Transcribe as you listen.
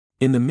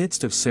In the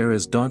midst of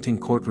Sarah's daunting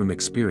courtroom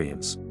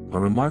experience, a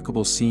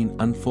remarkable scene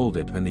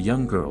unfolded when the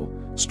young girl,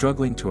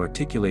 struggling to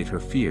articulate her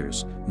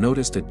fears,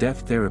 noticed a deaf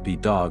therapy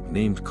dog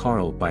named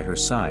Carl by her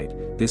side.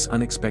 This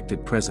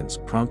unexpected presence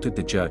prompted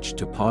the judge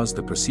to pause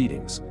the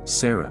proceedings.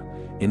 Sarah,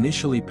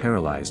 initially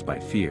paralyzed by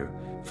fear,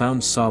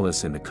 found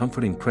solace in the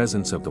comforting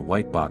presence of the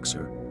white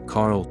boxer,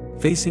 Carl.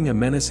 Facing a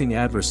menacing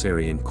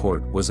adversary in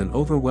court was an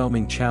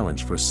overwhelming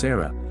challenge for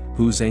Sarah,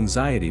 whose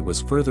anxiety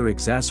was further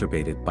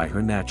exacerbated by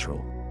her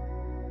natural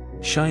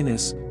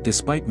shyness.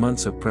 Despite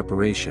months of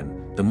preparation,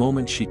 the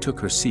moment she took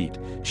her seat,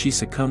 she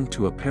succumbed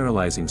to a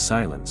paralyzing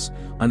silence,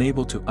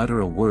 unable to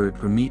utter a word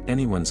or meet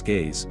anyone's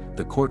gaze.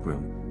 The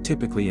courtroom,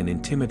 typically an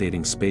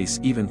intimidating space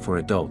even for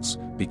adults,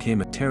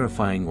 became a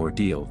terrifying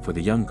ordeal for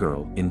the young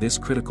girl. In this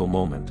critical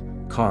moment,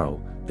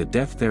 Carl, the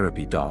deaf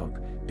therapy dog,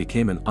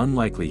 became an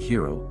unlikely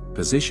hero,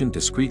 positioned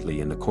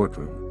discreetly in the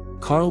courtroom.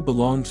 Carl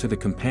belonged to the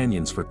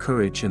Companions for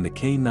Courage and the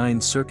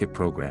K-9 Circuit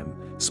program,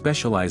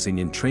 specializing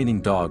in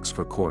training dogs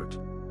for court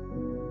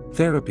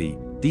therapy.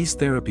 These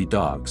therapy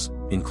dogs,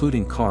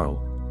 including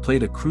Carl,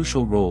 played a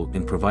crucial role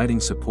in providing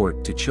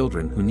support to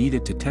children who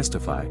needed to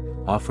testify,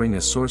 offering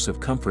a source of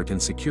comfort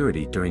and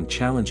security during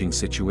challenging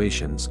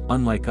situations.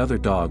 Unlike other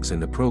dogs in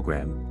the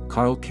program,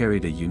 Carl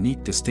carried a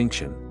unique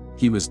distinction.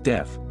 He was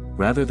deaf.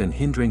 Rather than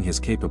hindering his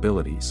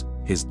capabilities,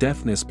 his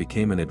deafness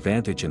became an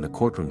advantage in the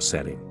courtroom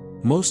setting.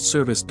 Most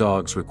service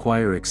dogs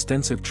require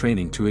extensive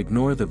training to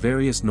ignore the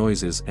various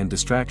noises and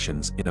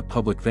distractions in a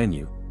public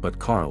venue, but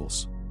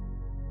Carl's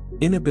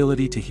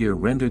inability to hear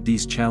rendered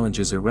these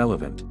challenges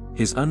irrelevant.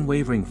 His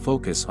unwavering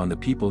focus on the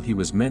people he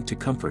was meant to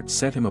comfort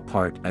set him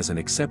apart as an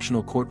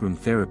exceptional courtroom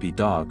therapy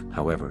dog.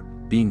 However,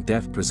 being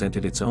deaf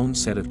presented its own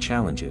set of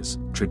challenges.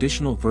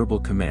 Traditional verbal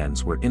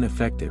commands were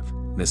ineffective,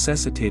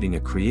 necessitating a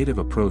creative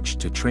approach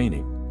to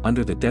training.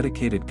 Under the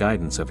dedicated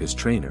guidance of his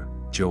trainer,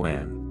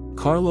 Joanne,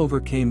 Carl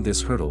overcame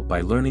this hurdle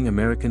by learning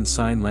American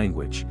Sign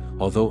Language.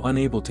 Although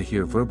unable to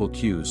hear verbal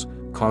cues,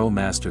 Carl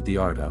mastered the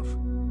art of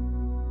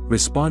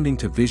responding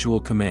to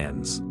visual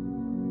commands,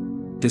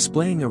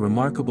 displaying a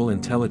remarkable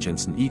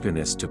intelligence and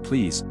eagerness to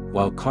please.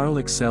 While Carl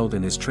excelled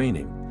in his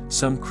training,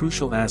 some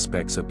crucial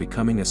aspects of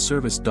becoming a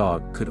service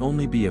dog could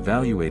only be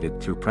evaluated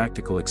through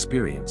practical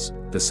experience.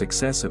 The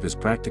success of his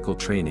practical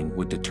training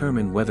would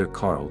determine whether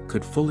Carl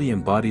could fully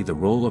embody the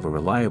role of a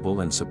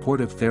reliable and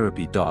supportive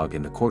therapy dog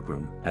in the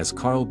courtroom. As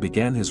Carl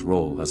began his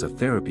role as a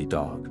therapy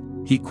dog,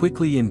 he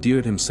quickly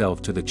endeared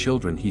himself to the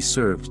children he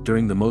served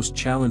during the most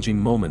challenging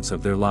moments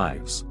of their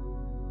lives.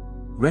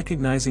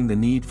 Recognizing the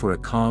need for a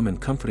calm and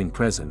comforting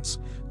presence,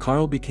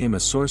 Carl became a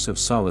source of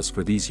solace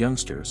for these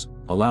youngsters,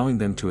 allowing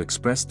them to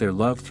express their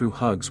love through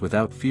hugs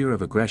without fear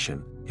of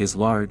aggression. His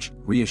large,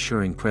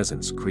 reassuring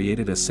presence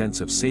created a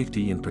sense of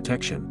safety and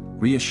protection,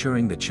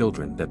 reassuring the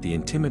children that the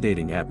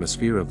intimidating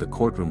atmosphere of the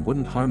courtroom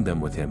wouldn't harm them.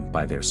 With him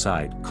by their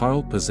side,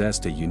 Carl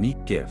possessed a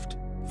unique gift,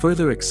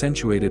 further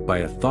accentuated by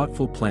a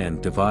thoughtful plan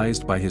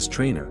devised by his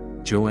trainer,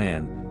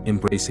 Joanne.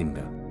 Embracing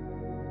the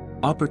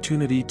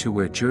opportunity to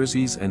wear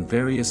jerseys and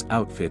various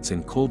outfits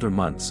in colder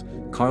months,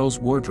 Carl's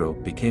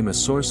wardrobe became a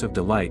source of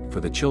delight for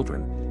the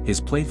children.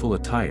 His playful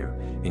attire,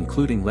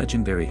 including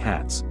legendary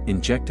hats,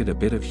 injected a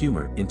bit of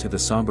humor into the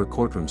somber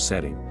courtroom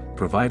setting,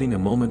 providing a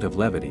moment of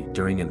levity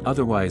during an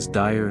otherwise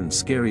dire and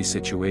scary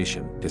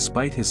situation.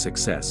 Despite his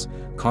success,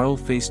 Carl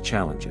faced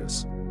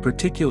challenges,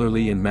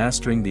 particularly in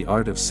mastering the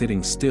art of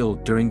sitting still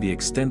during the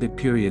extended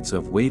periods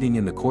of waiting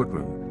in the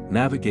courtroom.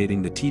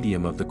 Navigating the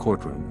tedium of the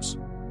courtroom's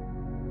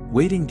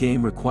waiting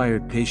game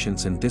required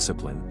patience and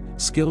discipline,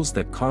 skills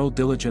that Carl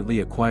diligently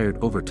acquired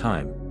over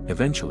time.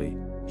 Eventually,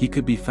 he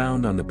could be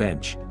found on the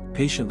bench,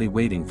 patiently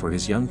waiting for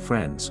his young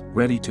friends,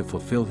 ready to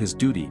fulfill his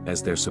duty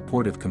as their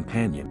supportive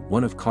companion.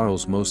 One of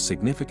Carl's most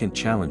significant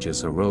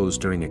challenges arose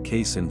during a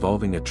case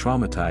involving a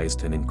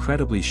traumatized and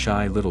incredibly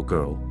shy little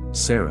girl,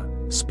 Sarah.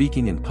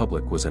 Speaking in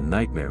public was a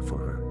nightmare for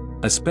her,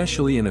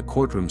 especially in a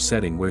courtroom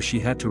setting where she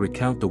had to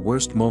recount the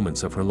worst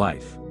moments of her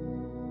life.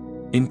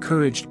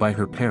 Encouraged by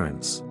her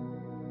parents,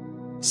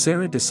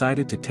 Sarah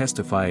decided to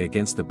testify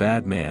against the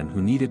bad man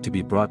who needed to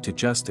be brought to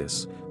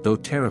justice. Though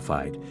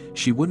terrified,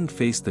 she wouldn't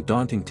face the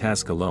daunting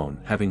task alone.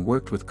 Having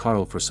worked with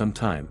Carl for some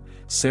time,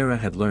 Sarah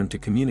had learned to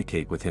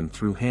communicate with him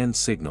through hand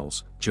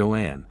signals.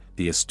 Joanne,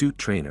 the astute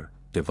trainer,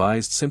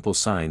 devised simple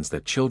signs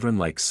that children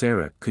like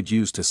Sarah could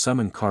use to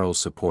summon Carl's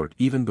support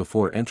even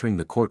before entering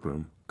the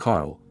courtroom.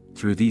 Carl,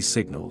 through these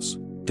signals,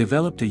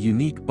 developed a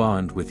unique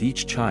bond with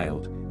each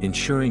child,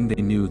 ensuring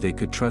they knew they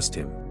could trust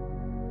him.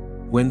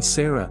 When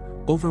Sarah,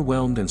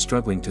 overwhelmed and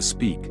struggling to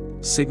speak,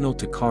 signaled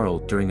to Carl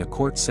during a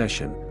court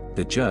session,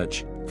 the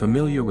judge,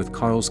 familiar with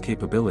Carl's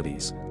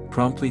capabilities,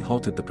 promptly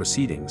halted the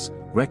proceedings.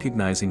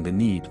 Recognizing the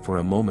need for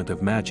a moment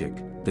of magic,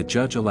 the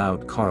judge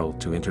allowed Carl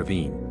to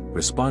intervene.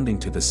 Responding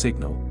to the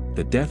signal,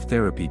 the deaf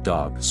therapy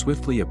dog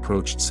swiftly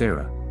approached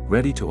Sarah,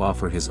 ready to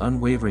offer his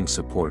unwavering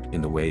support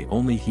in the way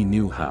only he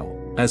knew how.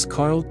 As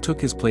Carl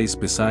took his place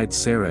beside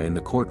Sarah in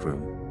the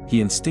courtroom,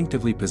 he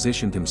instinctively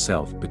positioned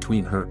himself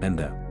between her and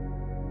the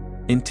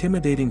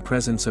Intimidating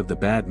presence of the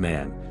bad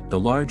man, the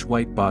large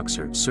white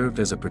boxer served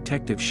as a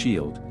protective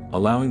shield,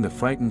 allowing the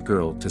frightened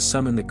girl to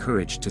summon the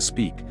courage to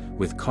speak.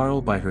 With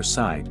Carl by her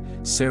side,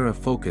 Sarah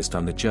focused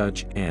on the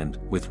judge and,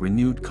 with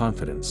renewed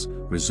confidence,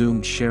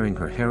 resumed sharing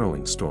her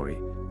harrowing story.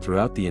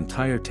 Throughout the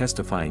entire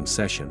testifying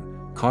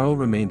session, Carl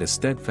remained a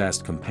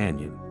steadfast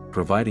companion,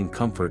 providing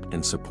comfort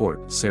and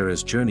support.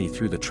 Sarah's journey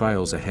through the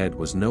trials ahead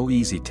was no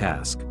easy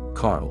task.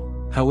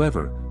 Carl,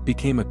 however,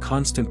 became a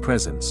constant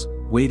presence,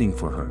 waiting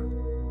for her.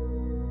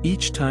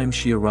 Each time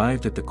she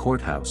arrived at the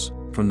courthouse,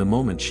 from the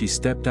moment she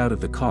stepped out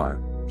of the car,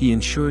 he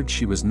ensured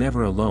she was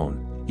never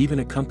alone, even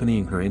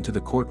accompanying her into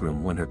the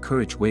courtroom when her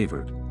courage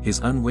wavered. His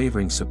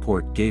unwavering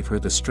support gave her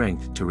the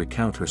strength to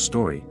recount her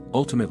story,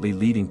 ultimately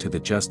leading to the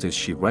justice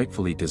she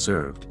rightfully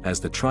deserved. As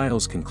the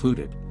trials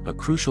concluded, a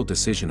crucial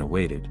decision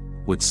awaited.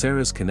 Would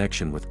Sarah's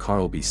connection with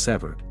Carl be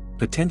severed,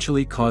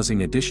 potentially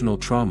causing additional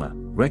trauma?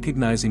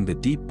 Recognizing the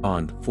deep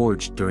bond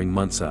forged during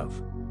months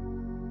of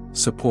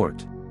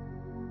support,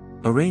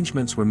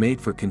 arrangements were made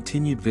for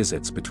continued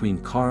visits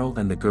between Carl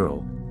and the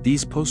girl.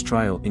 These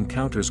post-trial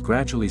encounters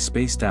gradually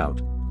spaced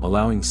out,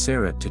 allowing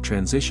Sarah to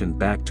transition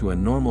back to a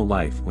normal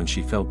life when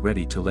she felt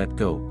ready to let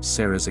go.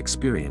 Sarah's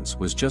experience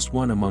was just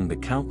one among the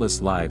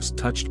countless lives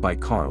touched by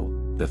Carl,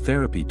 the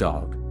therapy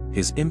dog.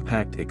 His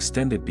impact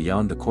extended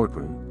beyond the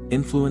courtroom,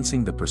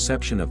 influencing the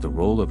perception of the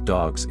role of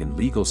dogs in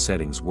legal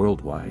settings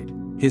worldwide.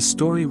 His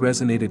story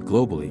resonated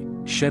globally,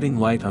 shedding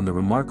light on the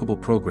remarkable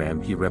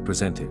program he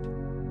represented.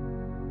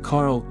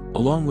 Carl,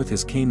 along with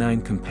his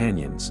canine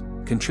companions,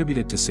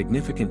 contributed to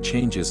significant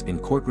changes in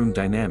courtroom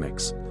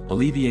dynamics,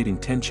 alleviating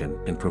tension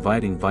and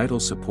providing vital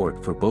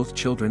support for both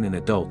children and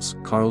adults.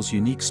 Carl's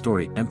unique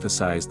story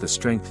emphasized the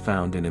strength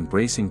found in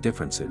embracing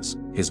differences.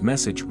 His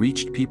message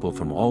reached people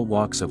from all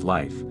walks of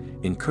life,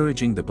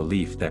 encouraging the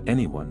belief that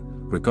anyone,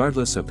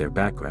 regardless of their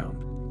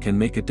background, can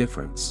make a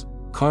difference.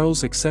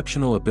 Carl's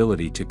exceptional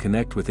ability to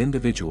connect with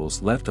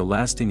individuals left a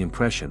lasting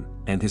impression,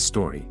 and his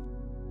story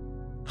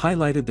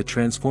highlighted the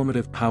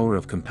transformative power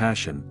of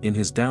compassion. In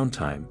his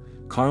downtime,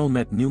 Carl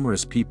met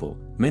numerous people,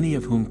 many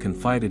of whom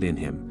confided in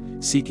him,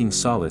 seeking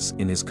solace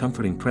in his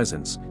comforting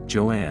presence.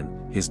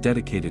 Joanne, his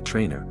dedicated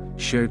trainer,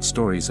 shared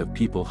stories of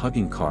people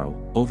hugging Carl,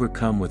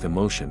 overcome with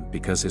emotion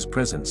because his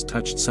presence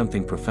touched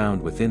something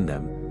profound within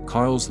them.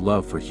 Carl's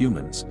love for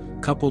humans,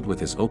 coupled with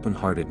his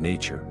open-hearted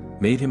nature,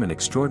 made him an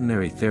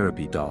extraordinary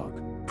therapy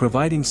dog,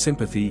 providing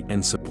sympathy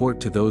and support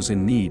to those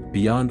in need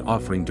beyond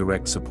offering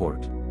direct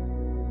support.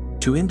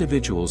 To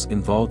individuals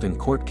involved in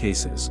court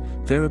cases,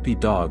 therapy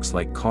dogs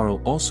like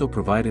Carl also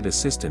provided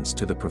assistance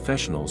to the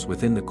professionals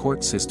within the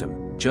court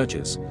system.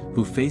 Judges,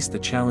 who faced the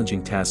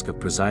challenging task of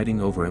presiding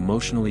over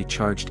emotionally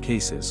charged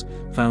cases,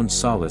 found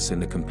solace in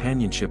the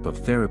companionship of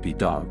therapy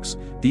dogs.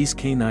 These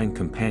canine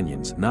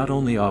companions not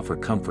only offer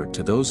comfort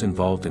to those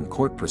involved in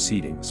court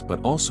proceedings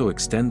but also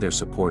extend their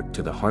support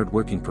to the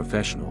hardworking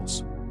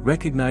professionals.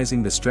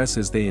 Recognizing the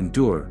stresses they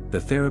endure,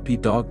 the therapy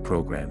dog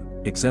program,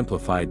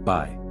 exemplified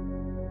by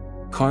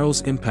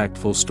Carl's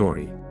impactful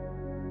story,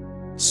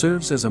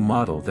 serves as a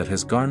model that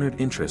has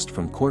garnered interest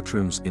from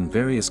courtrooms in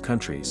various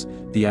countries.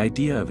 The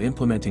idea of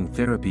implementing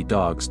therapy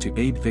dogs to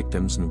aid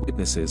victims and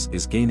witnesses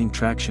is gaining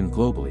traction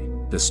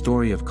globally. The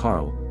story of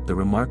Carl, the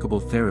remarkable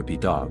therapy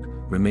dog,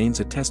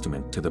 remains a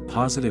testament to the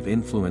positive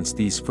influence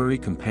these furry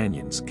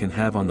companions can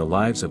have on the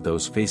lives of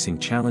those facing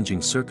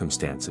challenging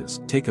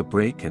circumstances. Take a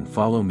break and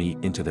follow me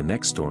into the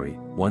next story.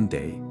 One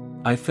day,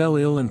 I fell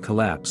ill and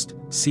collapsed.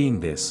 Seeing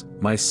this,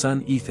 my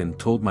son Ethan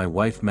told my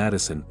wife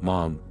Madison,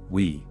 "Mom,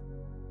 we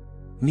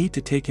need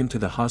to take him to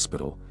the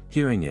hospital."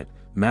 Hearing it,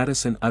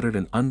 Madison uttered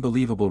an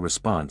unbelievable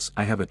response.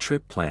 "I have a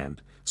trip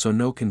planned, so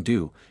no can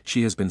do."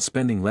 She has been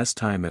spending less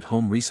time at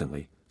home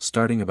recently,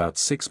 starting about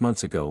 6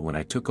 months ago when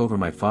I took over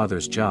my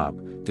father's job.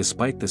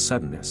 Despite the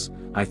suddenness,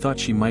 I thought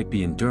she might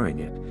be enduring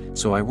it,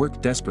 so I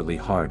worked desperately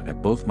hard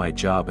at both my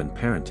job and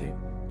parenting,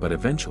 but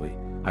eventually,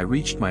 I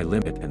reached my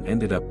limit and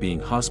ended up being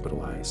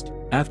hospitalized.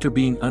 After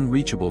being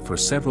unreachable for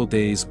several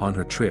days on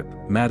her trip,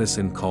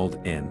 Madison called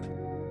and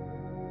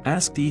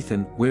asked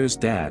Ethan, "Where's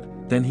Dad?"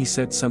 Then he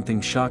said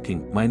something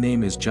shocking. "My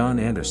name is John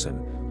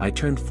Anderson. I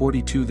turned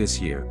 42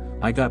 this year.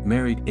 I got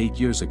married 8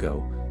 years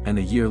ago, and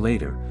a year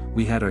later,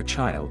 we had our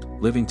child,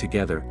 living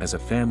together as a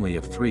family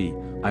of 3.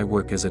 I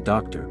work as a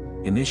doctor.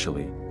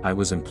 Initially, I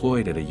was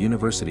employed at a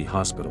university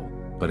hospital,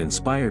 but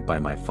inspired by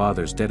my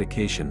father's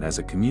dedication as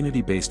a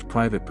community-based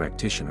private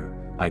practitioner,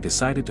 I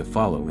decided to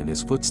follow in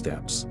his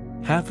footsteps.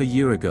 Half a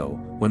year ago,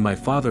 when my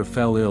father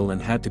fell ill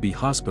and had to be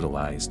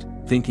hospitalized,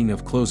 thinking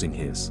of closing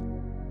his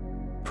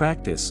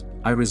practice,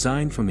 I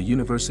resigned from the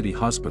university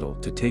hospital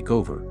to take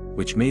over,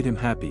 which made him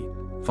happy.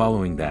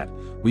 Following that,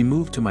 we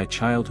moved to my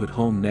childhood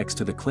home next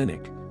to the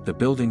clinic. The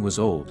building was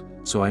old,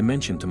 so I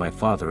mentioned to my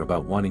father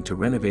about wanting to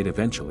renovate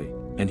eventually,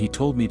 and he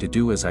told me to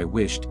do as I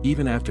wished.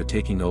 Even after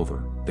taking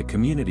over, the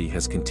community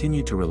has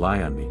continued to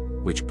rely on me,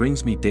 which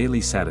brings me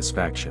daily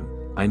satisfaction.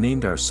 I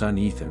named our son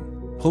Ethan,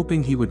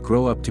 hoping he would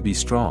grow up to be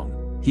strong.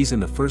 He's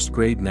in the 1st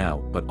grade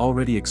now but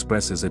already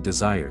expresses a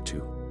desire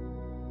to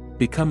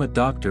become a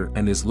doctor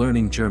and is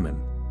learning German.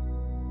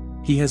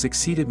 He has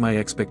exceeded my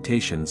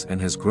expectations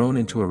and has grown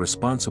into a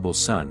responsible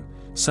son.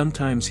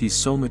 Sometimes he's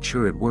so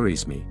mature it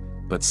worries me,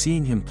 but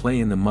seeing him play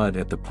in the mud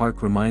at the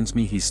park reminds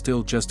me he's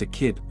still just a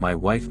kid. My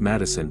wife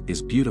Madison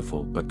is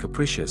beautiful but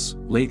capricious.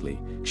 Lately,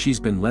 she's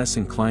been less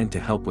inclined to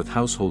help with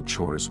household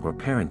chores or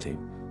parenting,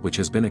 which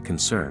has been a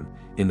concern.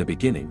 In the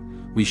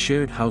beginning, we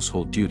shared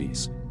household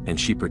duties, and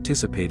she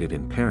participated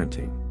in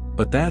parenting.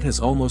 But that has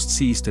almost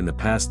ceased in the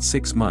past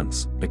 6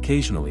 months.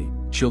 Occasionally,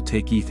 she'll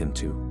take Ethan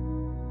to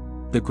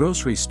the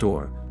grocery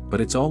store, but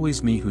it's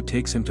always me who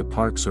takes him to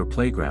parks or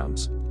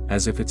playgrounds,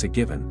 as if it's a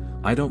given.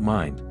 I don't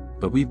mind,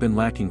 but we've been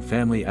lacking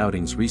family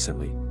outings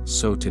recently,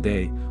 so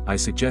today, I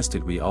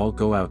suggested we all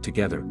go out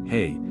together.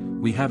 Hey,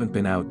 we haven't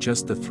been out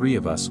just the 3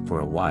 of us for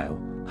a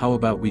while. How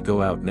about we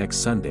go out next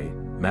Sunday?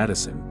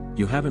 Madison,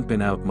 you haven't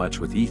been out much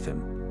with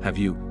Ethan, have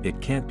you?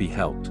 It can't be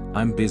helped.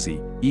 I'm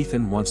busy.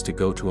 Ethan wants to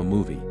go to a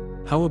movie.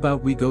 How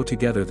about we go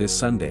together this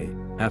Sunday?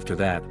 After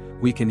that,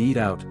 we can eat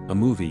out. A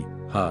movie,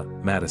 huh?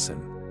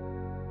 Madison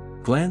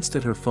glanced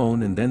at her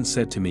phone and then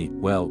said to me,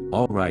 well,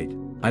 all right.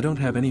 I don't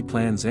have any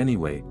plans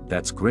anyway.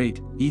 That's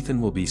great.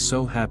 Ethan will be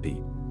so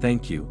happy.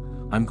 Thank you.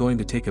 I'm going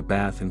to take a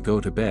bath and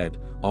go to bed.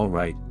 All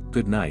right,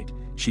 good night.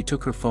 She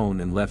took her phone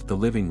and left the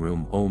living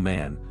room. Oh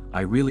man,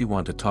 I really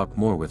want to talk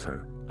more with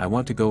her. I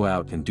want to go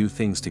out and do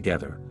things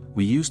together.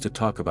 We used to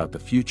talk about the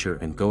future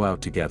and go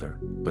out together,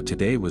 but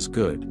today was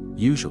good.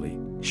 Usually,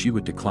 she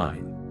would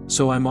decline.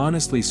 So I'm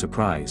honestly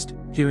surprised.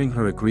 Hearing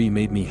her agree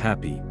made me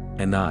happy,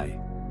 and I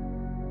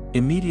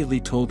immediately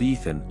told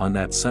Ethan on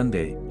that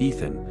Sunday,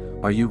 Ethan,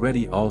 are you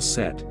ready? All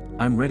set?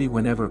 I'm ready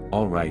whenever.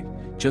 All right,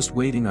 just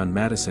waiting on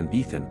Madison.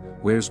 Ethan,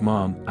 where's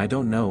mom? I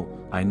don't know.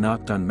 I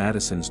knocked on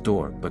Madison's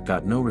door but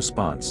got no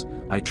response.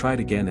 I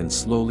tried again and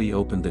slowly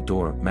opened the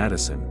door.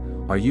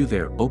 Madison, are you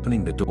there?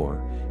 Opening the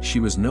door, she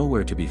was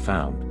nowhere to be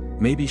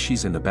found. Maybe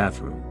she's in the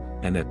bathroom.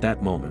 And at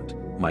that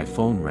moment, my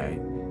phone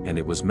rang, and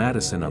it was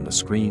Madison on the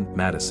screen.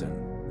 Madison,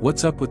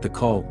 what's up with the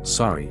call?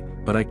 Sorry,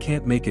 but I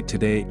can't make it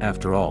today.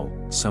 After all,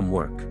 some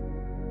work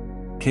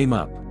came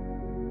up.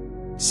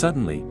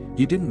 Suddenly,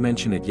 you didn't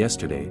mention it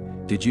yesterday,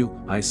 did you?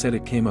 I said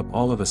it came up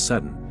all of a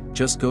sudden.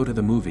 Just go to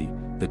the movie,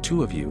 the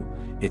 2 of you.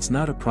 It's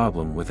not a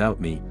problem without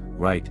me,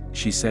 right?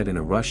 She said in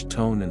a rushed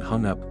tone and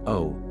hung up.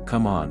 Oh,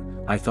 come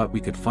on, I thought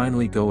we could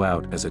finally go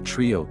out as a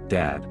trio.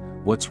 Dad,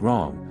 what's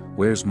wrong?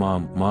 Where's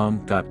mom?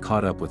 Mom got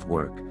caught up with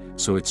work,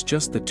 so it's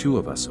just the 2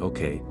 of us.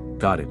 Okay,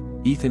 got it.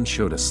 Ethan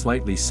showed a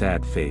slightly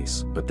sad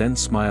face but then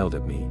smiled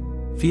at me.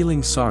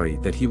 Feeling sorry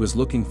that he was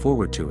looking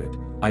forward to it,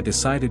 I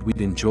decided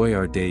we'd enjoy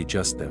our day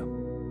just the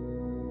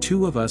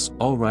 2 of us.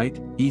 All right,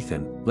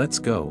 Ethan, let's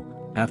go.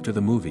 After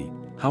the movie,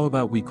 how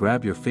about we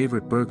grab your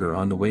favorite burger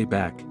on the way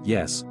back?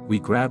 Yes, we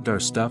grabbed our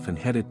stuff and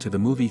headed to the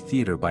movie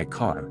theater by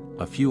car.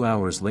 A few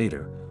hours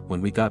later,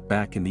 when we got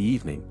back in the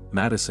evening,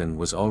 Madison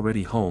was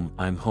already home.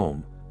 I'm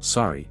home.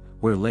 Sorry,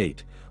 we're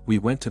late. We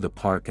went to the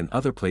park and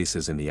other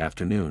places in the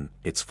afternoon.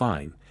 It's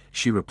fine,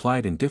 she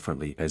replied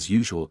indifferently as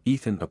usual.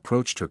 Ethan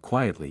approached her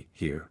quietly.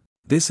 Here.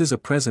 This is a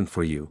present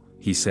for you,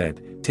 he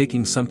said,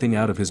 taking something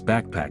out of his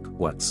backpack.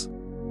 What's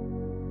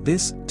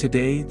this?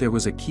 Today there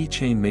was a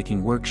keychain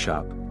making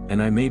workshop,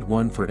 and I made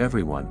one for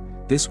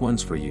everyone. This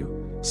one's for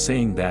you.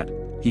 Saying that,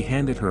 he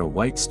handed her a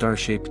white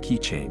star-shaped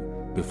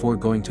keychain. Before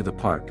going to the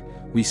park,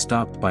 we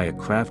stopped by a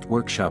craft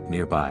workshop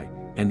nearby,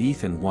 and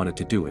Ethan wanted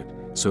to do it,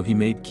 so he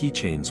made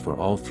keychains for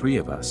all 3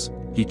 of us.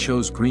 He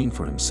chose green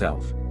for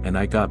himself, and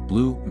I got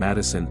blue.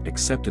 Madison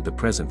accepted the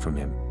present from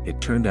him.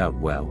 It turned out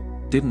well,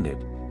 didn't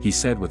it? He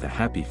said with a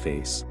happy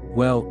face.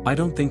 Well, I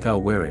don't think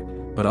I'll wear it,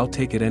 but I'll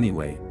take it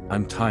anyway.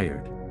 I'm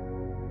tired.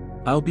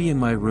 I'll be in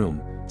my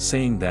room.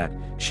 Saying that,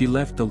 she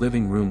left the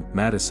living room.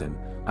 Madison,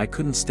 I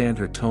couldn't stand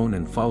her tone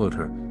and followed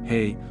her.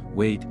 Hey,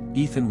 wait,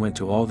 Ethan went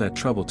to all that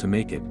trouble to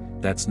make it.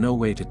 That's no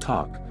way to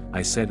talk,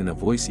 I said in a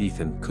voice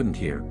Ethan couldn't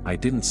hear. I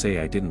didn't say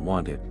I didn't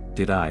want it,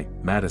 did I?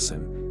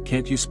 Madison,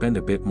 can't you spend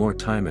a bit more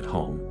time at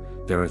home?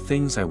 There are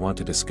things I want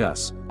to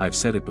discuss. I've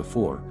said it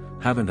before,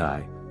 haven't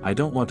I? I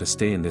don't want to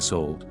stay in this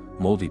old,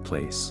 moldy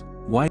place.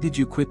 Why did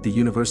you quit the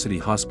university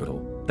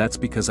hospital? That's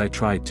because I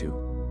tried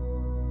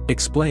to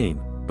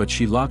explain, but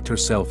she locked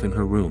herself in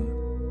her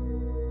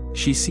room.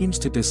 She seems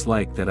to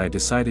dislike that I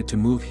decided to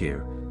move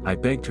here. I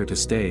begged her to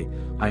stay.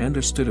 I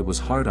understood it was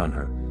hard on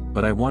her,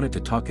 but I wanted to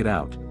talk it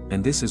out,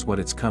 and this is what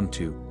it's come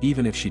to.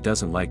 Even if she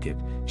doesn't like it,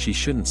 she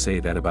shouldn't say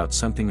that about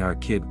something our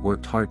kid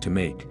worked hard to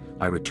make.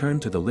 I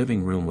returned to the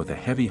living room with a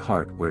heavy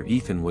heart where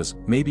Ethan was.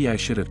 Maybe I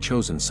should have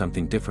chosen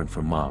something different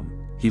from mom.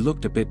 He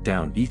looked a bit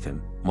down.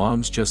 Ethan,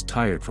 mom's just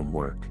tired from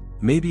work.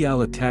 Maybe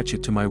I'll attach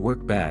it to my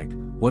work bag.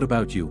 What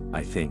about you?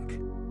 I think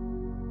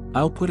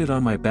I'll put it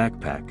on my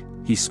backpack.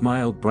 He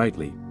smiled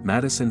brightly.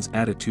 Madison's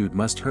attitude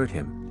must hurt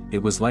him.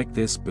 It was like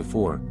this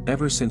before.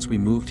 Ever since we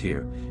moved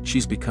here,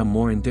 she's become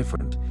more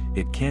indifferent.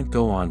 It can't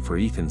go on for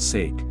Ethan's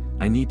sake.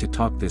 I need to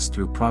talk this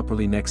through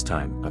properly next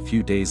time. A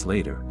few days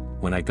later,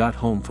 when I got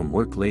home from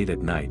work late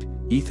at night,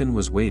 Ethan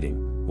was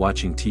waiting,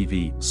 watching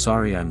TV.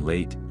 Sorry I'm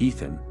late.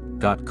 Ethan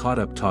got caught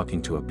up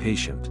talking to a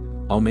patient.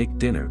 I'll make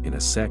dinner in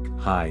a sec.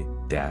 Hi,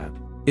 Dad.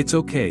 It's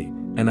okay,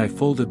 And I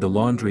folded the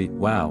laundry.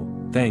 Wow,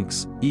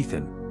 thanks,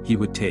 Ethan, he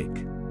would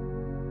take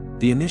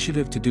the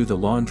initiative to do the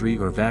laundry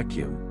or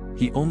vacuum.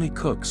 He only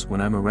cooks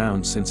when I'm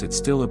around since it's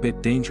still a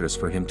bit dangerous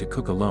for him to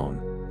cook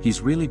alone.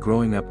 He's really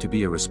growing up to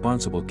be a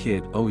responsible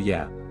kid. Oh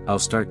yeah, I'll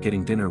start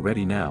getting dinner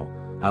ready now.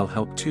 I'll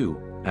help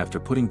too. After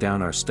putting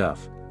down our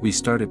stuff, we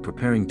started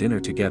preparing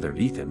dinner together.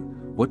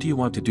 Ethan, what do you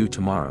want to do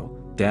tomorrow?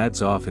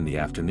 Dad's off in the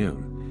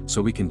afternoon,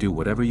 so we can do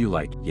whatever you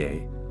like.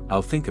 Yay,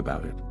 I'll think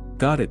about it.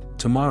 Got it.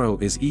 Tomorrow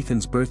is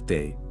Ethan's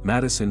birthday.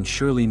 Madison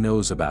surely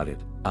knows about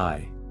it.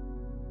 I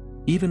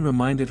even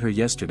reminded her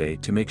yesterday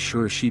to make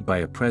sure she'd buy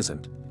a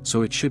present,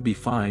 so it should be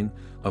fine.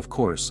 Of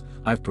course,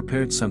 I've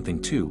prepared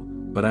something too,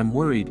 but I'm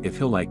worried if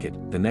he'll like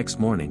it. The next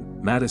morning,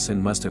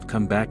 Madison must have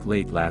come back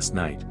late last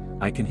night.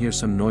 I can hear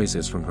some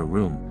noises from her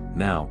room.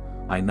 Now,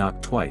 I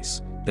knocked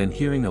twice, then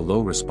hearing a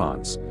low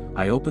response,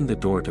 I opened the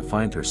door to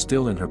find her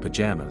still in her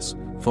pajamas,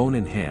 phone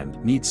in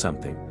hand. Need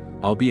something?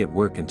 I'll be at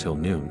work until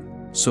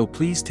noon. So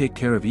please take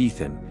care of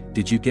Ethan.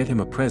 Did you get him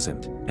a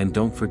present? And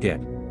don't forget,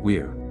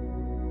 we're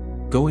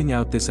going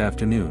out this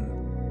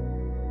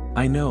afternoon.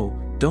 I know,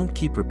 don't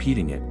keep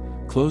repeating it.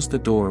 Close the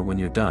door when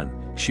you're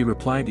done, she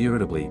replied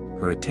irritably.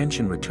 Her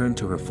attention returned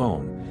to her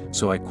phone,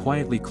 so I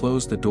quietly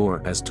closed the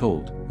door as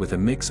told. With a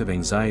mix of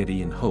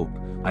anxiety and hope,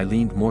 I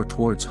leaned more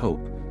towards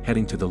hope,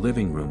 heading to the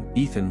living room.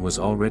 Ethan was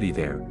already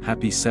there.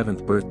 Happy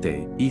 7th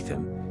birthday,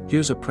 Ethan.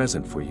 Here's a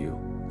present for you.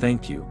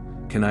 Thank you.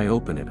 Can I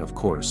open it? Of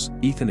course.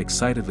 Ethan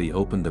excitedly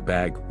opened the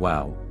bag.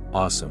 Wow,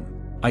 awesome.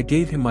 I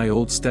gave him my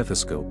old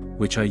stethoscope,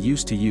 which I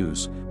used to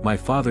use. My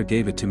father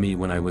gave it to me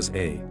when I was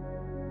a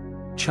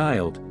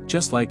child,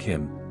 just like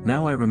him.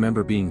 Now I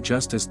remember being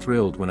just as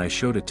thrilled when I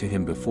showed it to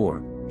him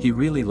before. He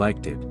really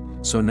liked it,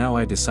 so now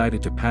I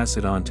decided to pass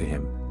it on to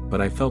him,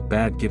 but I felt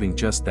bad giving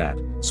just that,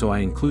 so I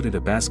included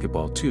a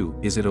basketball too.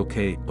 Is it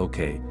okay?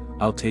 Okay,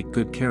 I'll take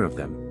good care of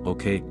them.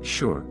 Okay,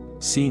 sure.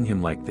 Seeing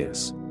him like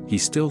this, he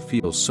still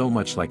feels so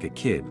much like a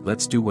kid.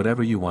 Let's do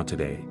whatever you want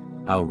today.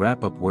 I'll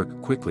wrap up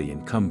work quickly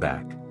and come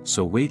back,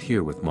 so wait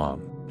here with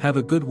mom. Have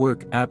a good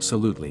work.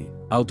 Absolutely,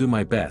 I'll do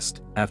my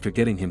best. After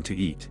getting him to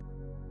eat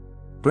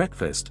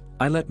breakfast,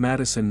 I let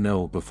Madison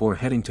know before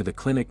heading to the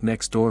clinic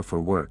next door for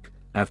work.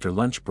 After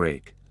lunch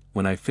break,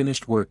 when I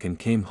finished work and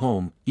came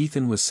home,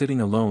 Ethan was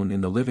sitting alone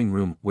in the living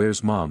room.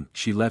 Where's mom?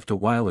 She left a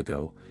while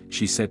ago.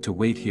 She said to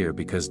wait here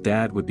because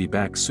dad would be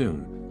back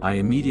soon. I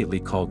immediately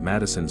called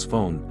Madison's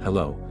phone.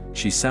 Hello.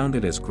 She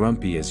sounded as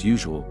grumpy as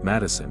usual.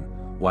 Madison,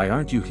 why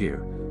aren't you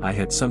here? I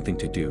had something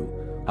to do.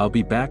 I'll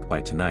be back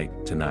by tonight.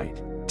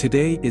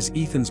 Today is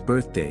Ethan's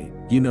birthday,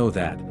 you know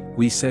that.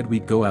 We said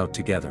we'd go out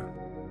together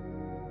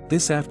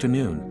this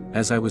afternoon.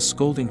 As I was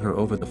scolding her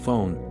over the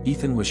phone,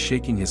 Ethan was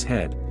shaking his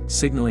head,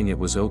 signaling it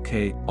was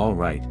okay. All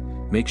right,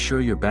 make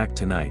sure you're back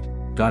tonight.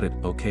 Got it?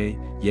 Okay,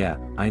 yeah,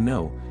 I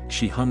know.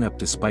 She hung up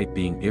despite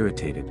being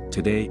irritated.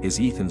 Today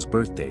is Ethan's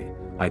birthday.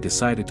 I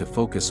decided to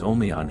focus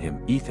only on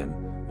him. Ethan,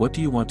 what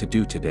do you want to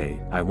do today?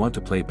 I want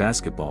to play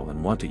basketball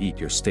and want to eat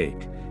your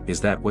steak.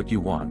 Is that what you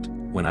want?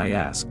 When I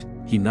asked,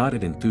 he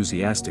nodded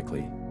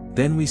enthusiastically.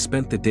 Then we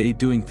spent the day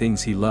doing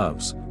things he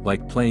loves,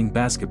 like playing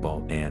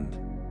basketball and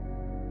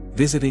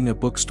visiting a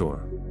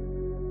bookstore.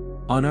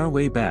 On our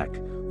way back,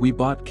 we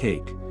bought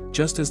cake.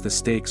 Just as the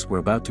steaks were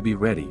about to be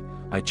ready,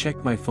 I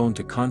checked my phone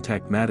to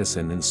contact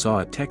Madison and saw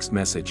a text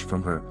message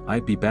from her.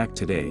 I'd be back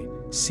today.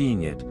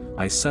 Seeing it,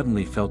 I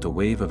suddenly felt a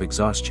wave of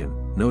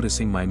exhaustion.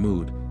 Noticing my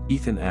mood,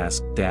 Ethan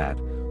asked,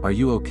 Dad, are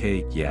you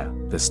okay? Yeah,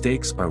 the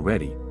steaks are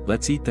ready.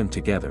 Let's eat them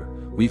together.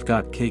 We've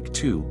got cake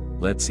too.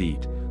 Let's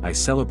eat. I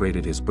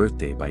celebrated his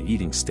birthday by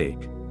eating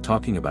steak,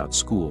 talking about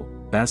school,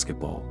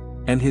 basketball,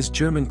 and his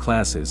German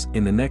classes.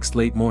 In the next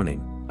late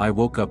morning, I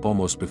woke up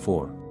almost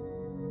before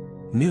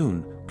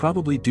noon,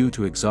 probably due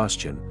to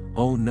exhaustion.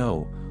 Oh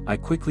no, I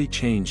quickly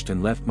changed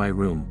and left my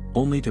room,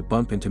 only to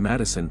bump into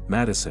Madison.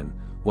 Madison,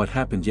 what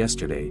happened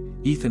yesterday?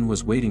 Ethan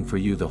was waiting for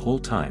you the whole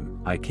time.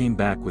 I came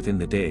back within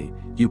the day.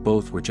 You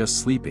both were just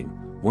sleeping,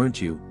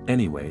 weren't you?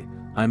 Anyway,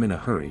 I'm in a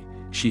hurry.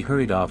 She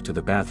hurried off to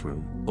the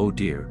bathroom. Oh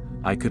dear,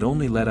 I could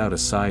only let out a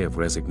sigh of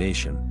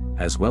resignation,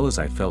 as well as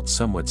I felt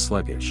somewhat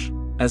sluggish.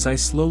 As I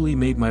slowly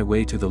made my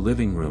way to the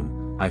living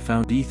room, I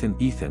found Ethan.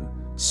 Ethan,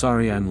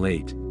 sorry I'm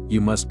late. You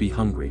must be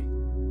hungry.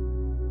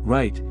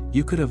 Right,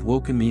 you could have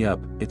woken me up.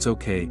 It's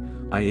okay,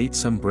 I ate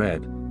some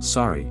bread.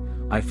 Sorry,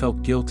 I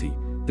felt guilty.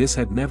 This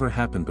had never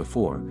happened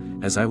before.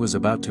 As I was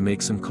about to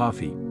make some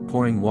coffee,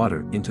 pouring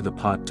water into the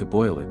pot to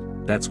boil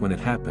it, that's when it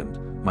happened.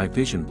 My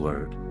vision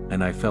blurred,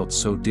 and I felt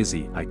so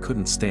dizzy I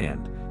couldn't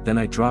stand. Then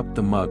I dropped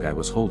the mug I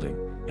was holding,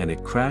 and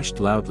it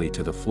crashed loudly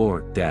to the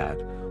floor.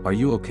 Dad, are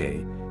you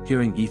okay?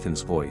 Hearing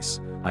Ethan's voice,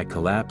 I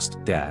collapsed.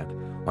 Dad,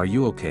 are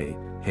you okay?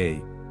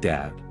 Hey,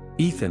 Dad.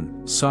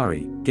 Ethan,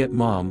 sorry, get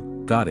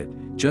mom. Got it.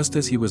 Just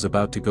as he was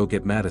about to go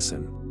get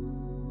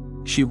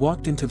Madison, she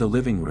walked into the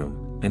living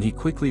room, and he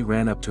quickly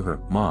ran up to her.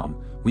 Mom,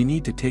 we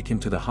need to take him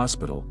to the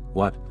hospital.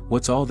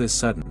 What's all this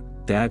sudden?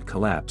 Dad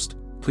collapsed.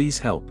 Please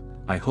help.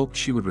 I hoped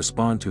she would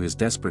respond to his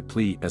desperate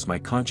plea as my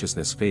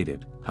consciousness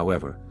faded.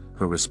 However,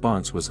 her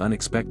response was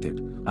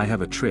unexpected. I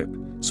have a trip,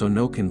 so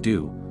no can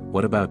do.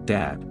 What about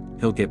Dad?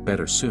 he'll get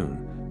better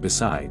soon.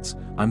 Besides,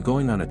 I'm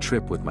going on a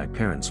trip with my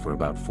parents for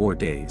about 4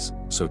 days,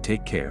 so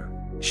take care.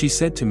 She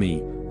said to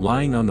me,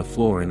 lying on the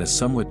floor in a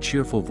somewhat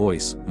cheerful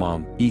voice,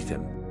 Mom,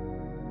 Ethan.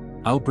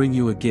 I'll bring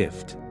you a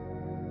gift.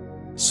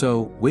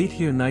 So, wait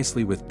here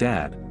nicely with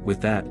Dad.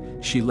 With that,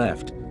 she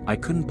left. I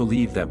couldn't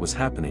believe that was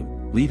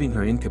happening, leaving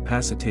her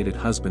incapacitated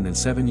husband and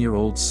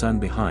 7-year-old son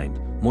behind.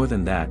 More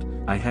than that,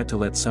 I had to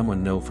let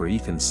someone know for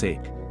Ethan's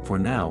sake. For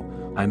now,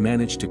 I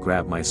managed to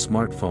grab my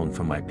smartphone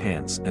from my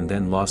pants and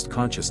then lost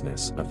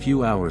consciousness. A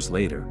few hours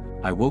later,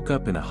 I woke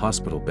up in a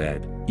hospital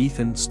bed.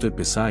 Ethan stood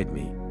beside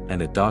me,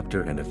 and a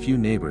doctor and a few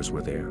neighbors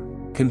were there.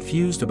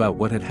 Confused about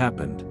what had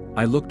happened,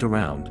 I looked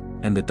around,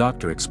 and the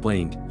doctor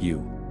explained,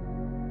 "You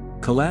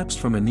collapsed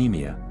from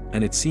anemia,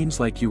 and it seems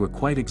like you were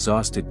quite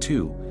exhausted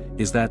too.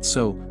 Is that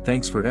so?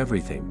 Thanks for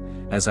everything."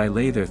 As I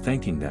lay there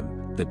thanking them,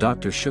 the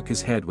doctor shook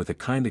his head with a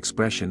kind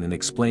expression and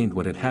explained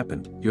what had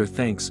happened. "Your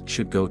thanks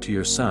should go to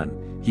your son.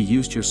 He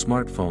used your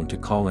smartphone to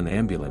call an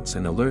ambulance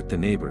and alert the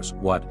neighbors."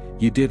 "What?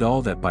 You did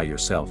all that by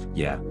yourself?"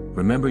 "Yeah,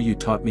 remember you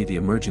taught me the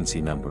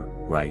emergency number,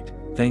 right?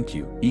 Thank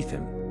you,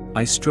 Ethan."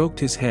 I stroked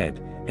his head,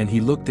 and he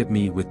looked at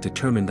me with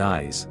determined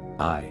eyes.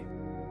 I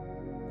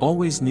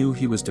always knew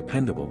he was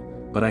dependable,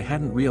 but I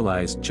hadn't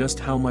realized just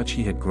how much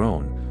he had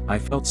grown. I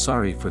felt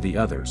sorry for the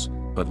others,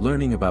 but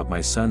learning about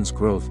my son's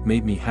growth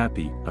made me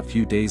happy. A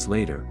few days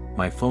later,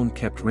 my phone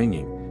kept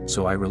ringing,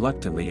 so I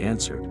reluctantly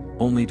answered,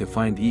 only to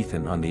find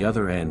Ethan on the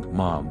other end.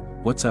 "Mom,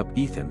 what's up,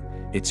 Ethan?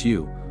 It's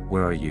you.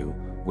 Where are you?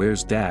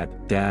 Where's Dad?"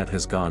 "Dad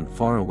has gone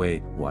far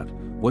away."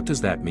 What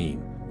does that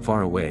mean?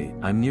 Far away?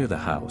 I'm near the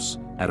house,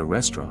 at a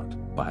restaurant."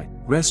 "By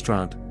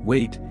restaurant?"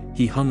 "Wait."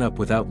 He hung up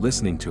without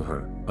listening to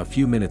her. A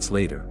few minutes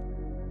later,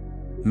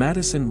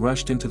 Madison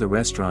rushed into the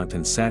restaurant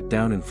and sat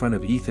down in front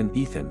of Ethan.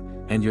 "Ethan,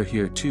 and you're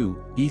here too?"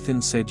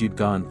 "Ethan said you'd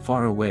gone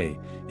far away,"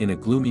 in a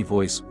gloomy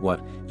voice.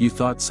 "What, you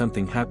thought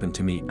something happened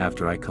to me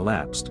after I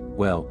collapsed?"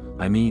 "Well,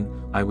 I mean,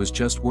 I was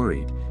just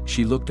worried."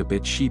 She looked a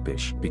bit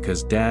sheepish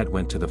because Dad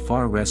went to the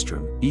far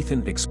restroom.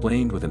 Ethan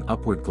explained with an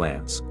upward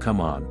glance. "Come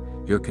on,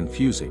 you're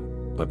confusing,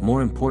 but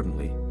more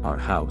importantly, our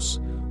house.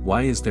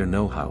 Why is there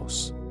no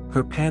house?"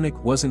 Her panic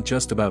wasn't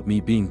just about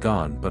me being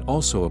gone but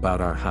also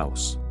about our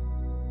house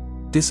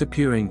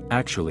disappearing.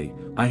 Actually,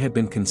 I had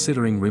been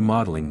considering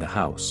remodeling the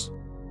house.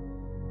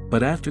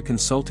 But after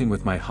consulting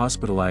with my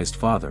hospitalized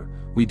father,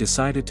 we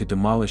decided to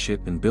demolish it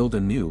and build a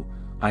new.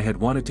 I had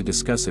wanted to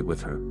discuss it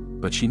with her,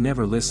 but she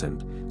never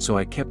listened, so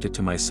I kept it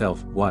to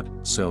myself. "What,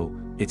 so,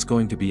 it's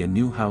going to be a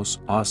new house?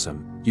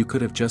 Awesome, you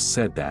could have just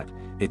said that.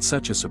 It's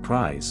such a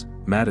surprise."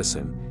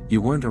 "Madison,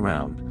 you weren't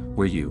around,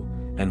 were you?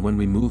 And when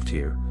we moved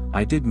here,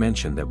 I did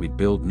mention that we'd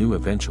build new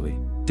eventually,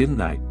 didn't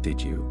I?" "Did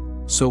you?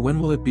 So when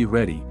will it be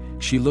ready?"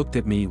 She looked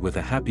at me with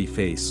a happy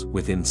face.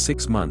 "Within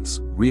 6 months,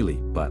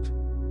 really, but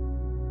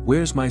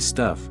where's my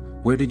stuff?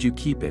 Where did you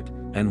keep it,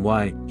 and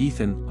why?"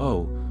 "Ethan,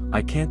 oh,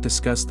 I can't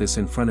discuss this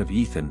in front of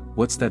Ethan."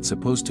 "What's that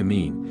supposed to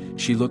mean?"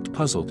 She looked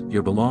puzzled.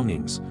 "Your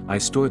belongings, I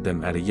stored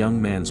them at a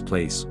young man's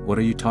place." "What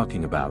are you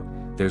talking about?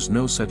 There's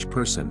no such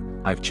person.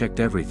 I've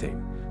checked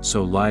everything."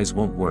 "So lies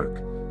won't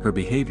work." Her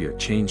behavior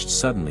changed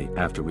suddenly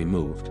after we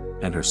moved,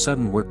 and her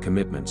sudden work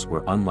commitments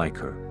were unlike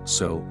her,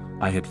 so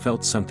I had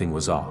felt something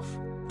was off.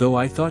 Though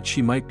I thought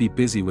she might be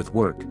busy with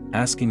work,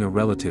 asking a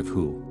relative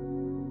who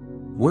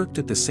worked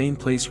at the same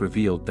place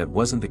revealed that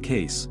wasn't the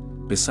case.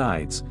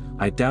 Besides,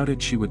 I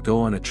doubted she would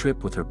go on a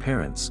trip with her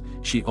parents.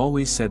 She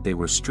always said they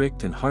were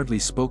strict and hardly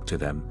spoke to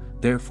them.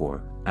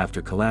 Therefore,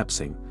 after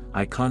collapsing,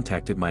 I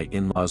contacted my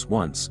in-laws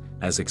once.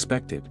 As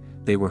expected,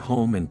 they were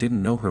home and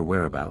didn't know her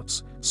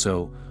whereabouts,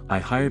 so I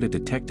hired a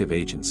detective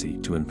agency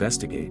to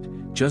investigate.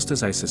 Just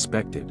as I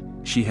suspected,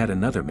 she had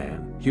another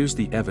man. "Here's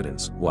the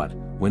evidence." "What?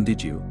 When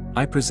did you?"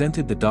 I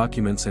presented the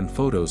documents and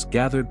photos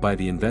gathered by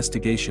the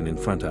investigation in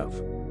front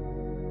of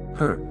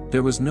her.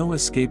 There was no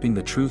escaping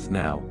the truth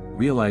now.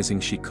 Realizing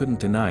she couldn't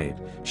deny it,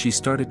 she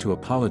started to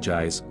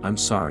apologize. "I'm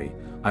sorry,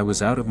 I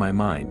was out of my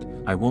mind.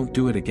 I won't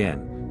do it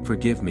again.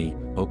 Forgive me."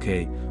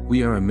 "Okay,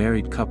 we are a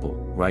married couple,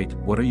 right?"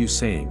 "What are you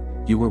saying?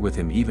 You were with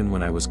him even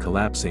when I was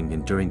collapsing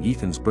and during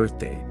Ethan's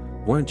birthday,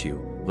 weren't you?"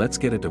 "Let's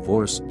get a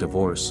divorce."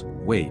 "Divorce?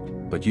 Wait,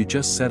 but you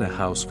just said a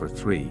house for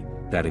 3,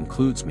 that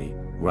includes me,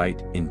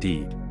 right?"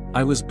 "Indeed.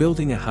 I was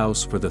building a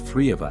house for the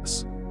 3 of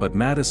us, but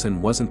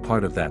Madison wasn't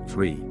part of that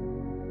 3.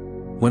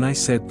 When I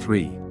said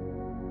 3,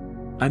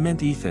 I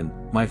meant Ethan,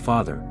 my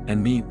father,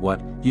 and me."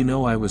 "What?" "You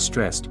know I was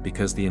stressed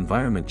because the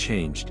environment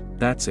changed.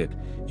 That's it.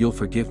 You'll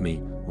forgive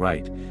me,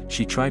 right?"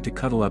 She tried to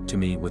cuddle up to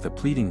me with a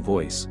pleading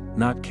voice,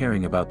 not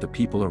caring about the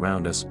people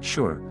around us.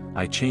 "Sure,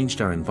 I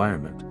changed our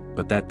environment,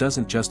 but that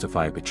doesn't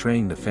justify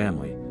betraying the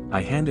family."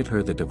 I handed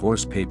her the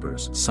divorce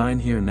papers. "Sign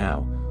here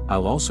now.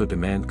 I'll also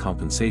demand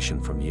compensation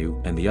from you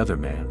and the other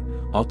man.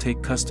 I'll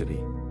take custody.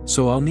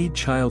 So I'll need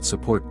child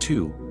support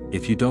too.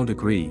 If you don't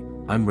agree,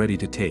 I'm ready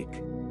to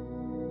take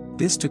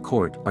this to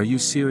court." "Are you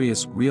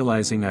serious?"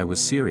 Realizing I was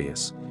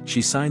serious,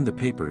 she signed the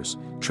papers,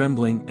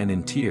 trembling and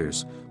in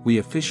tears. We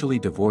officially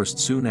divorced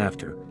soon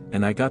after,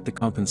 and I got the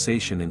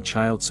compensation and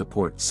child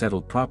support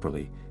settled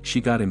properly.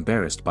 she got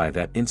embarrassed by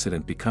that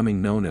incident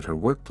becoming known at her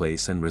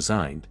workplace and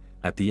resigned.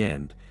 At the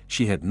end,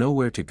 she had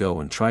nowhere to go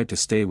and tried to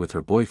stay with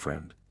her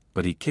boyfriend,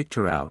 but he kicked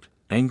her out,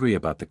 angry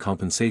about the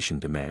compensation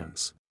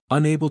demands.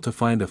 Unable to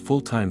find a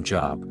full-time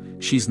job,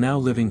 she's now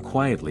living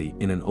quietly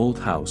in an old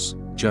house,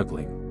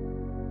 juggling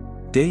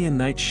day and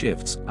night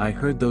shifts. I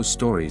heard those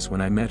stories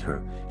when I met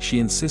her. She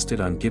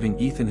insisted on giving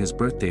Ethan his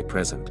birthday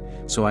present,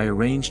 so I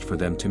arranged for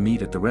them to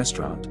meet at the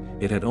restaurant.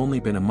 It had only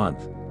been a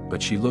month,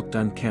 but she looked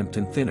unkempt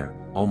and thinner,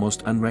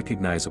 almost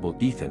unrecognizable.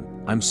 "Ethan,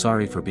 I'm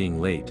sorry for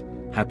being late,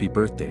 happy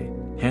birthday."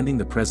 Handing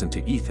the present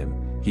to Ethan,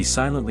 he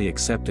silently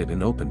accepted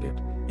and opened it.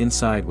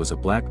 Inside was a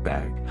black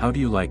bag. "How do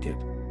you like it?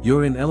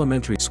 You're in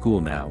elementary school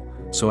now,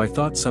 so I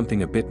thought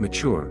something a bit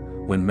mature,"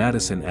 when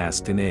Madison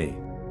asked in a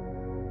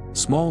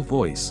small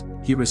voice.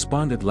 He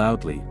responded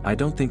loudly, "I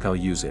don't think I'll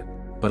use it,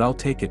 but I'll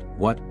take it."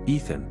 "What,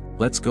 Ethan?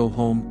 Let's go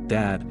home,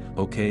 Dad."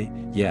 "Okay,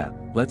 yeah,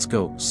 let's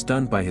go."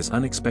 Stunned by his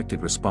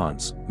unexpected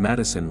response,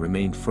 Madison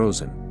remained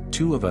frozen.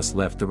 "Two of us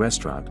left the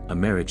restaurant." A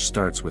marriage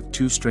starts with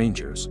two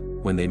strangers.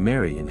 When they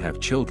marry and have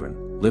children,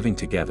 living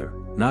together,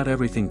 not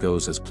everything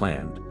goes as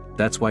planned.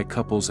 That's why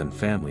couples and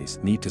families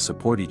need to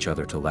support each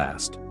other to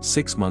last.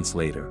 6 months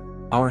later,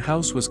 our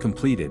house was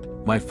completed.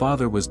 My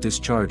father was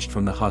discharged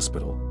from the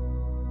hospital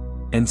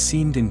and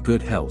seemed in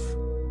good health.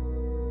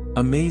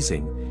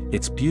 "Amazing,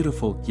 it's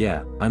beautiful."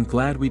 "Yeah, I'm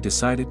glad we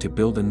decided to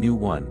build a new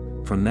one.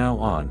 From now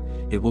on,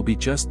 it will be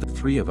just the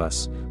three of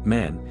us."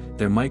 "Man,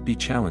 there might be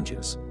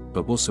challenges,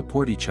 but we'll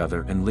support each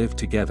other and live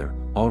together."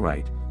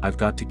 "Alright, I've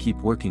got to keep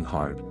working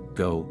hard."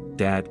 "Go,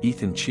 Dad."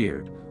 Ethan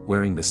cheered,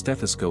 wearing the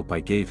stethoscope I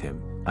gave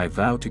him. "I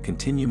vow to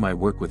continue my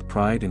work with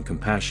pride and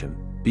compassion."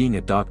 Being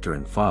a doctor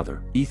and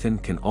father, Ethan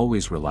can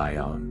always rely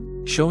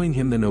on, showing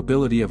him the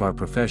nobility of our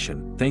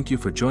profession. Thank you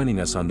for joining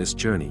us on this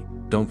journey.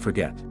 Don't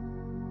forget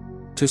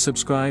to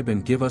subscribe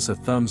and give us a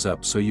thumbs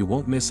up so you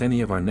won't miss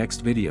any of our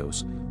next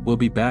videos. We'll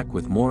be back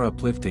with more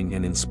uplifting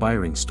and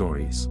inspiring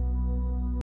stories.